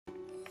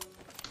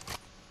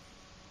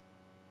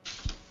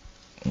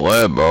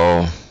What,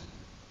 bro?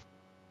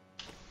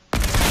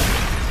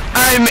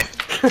 I'm. You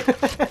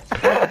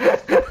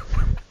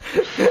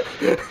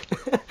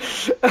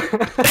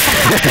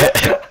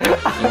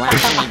want to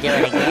see me do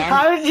it again?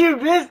 How did you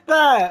miss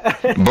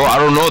that? Bro, I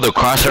don't know. The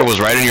crosshair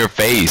was right in your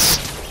face.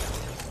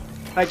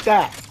 Like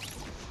that.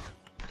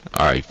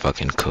 Alright,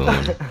 fucking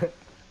coon.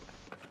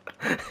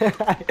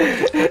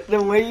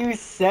 The way you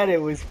said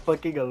it was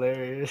fucking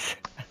hilarious.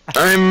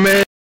 I'm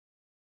mad.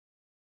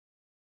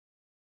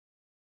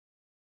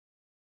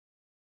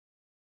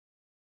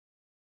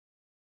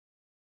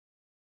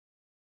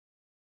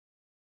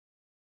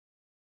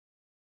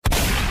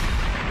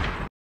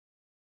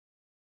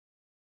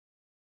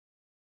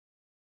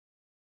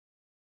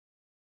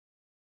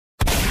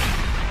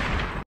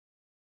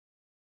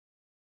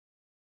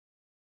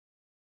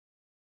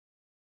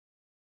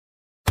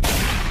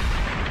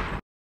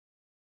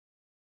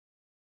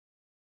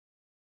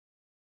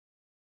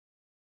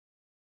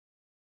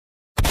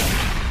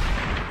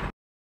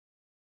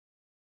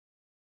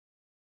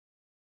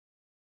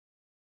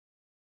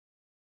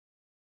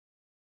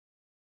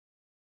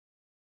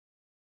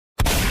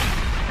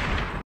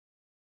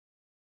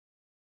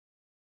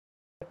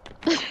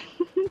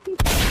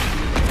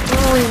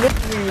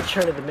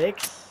 Return of the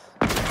mix.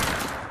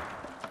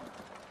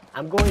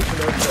 I'm going to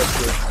no clip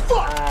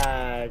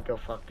you. Go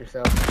fuck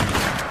yourself.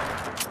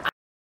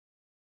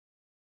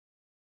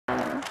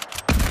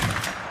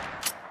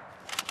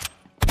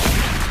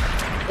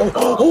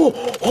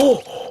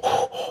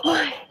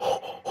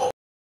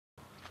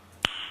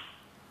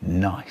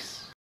 Nice.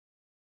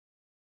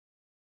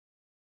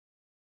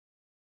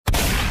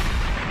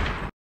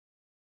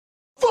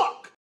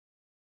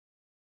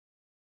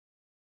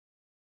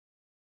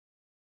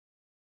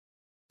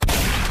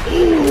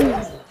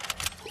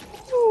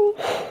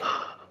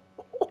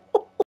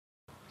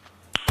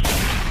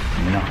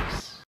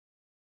 Nice.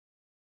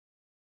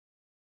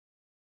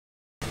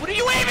 What are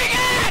you aiming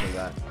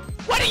at?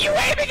 What are you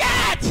aiming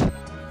at?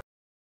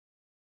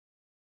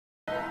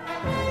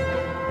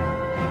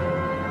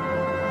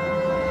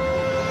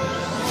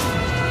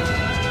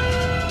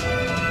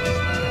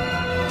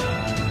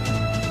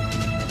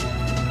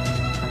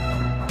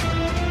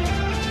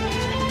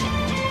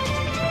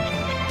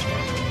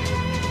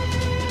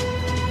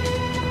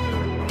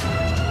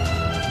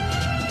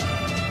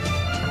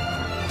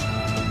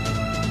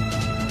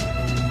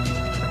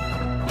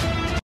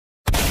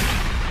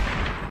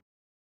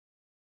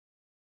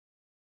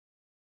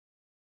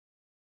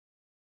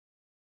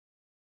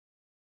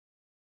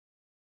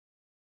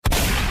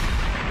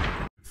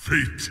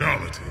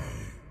 Fatality.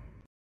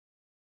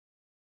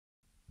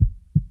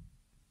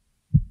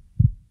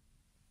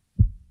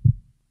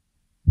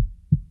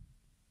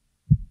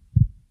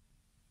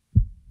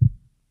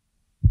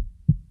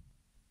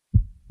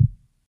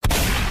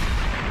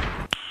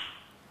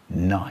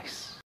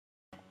 Nice.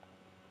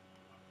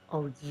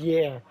 Oh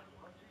yeah.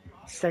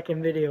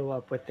 Second video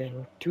up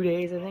within 2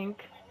 days, I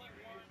think.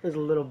 There's a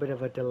little bit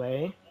of a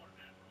delay.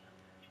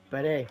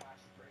 But hey,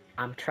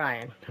 I'm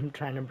trying. I'm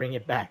trying to bring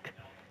it back.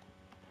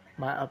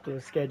 My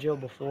upload schedule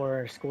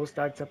before school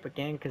starts up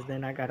again, because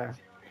then I gotta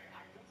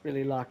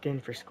really lock in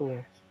for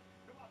school.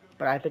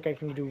 But I think I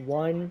can do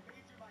one,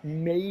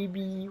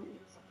 maybe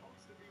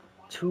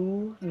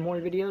 2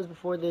 more videos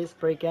before this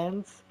break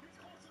ends.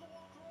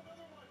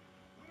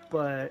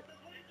 But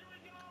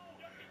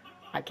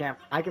I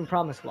can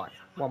promise one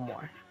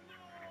more.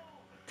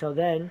 Till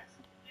then,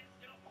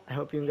 I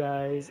hope you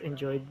guys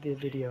enjoyed the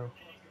video.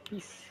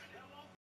 Peace.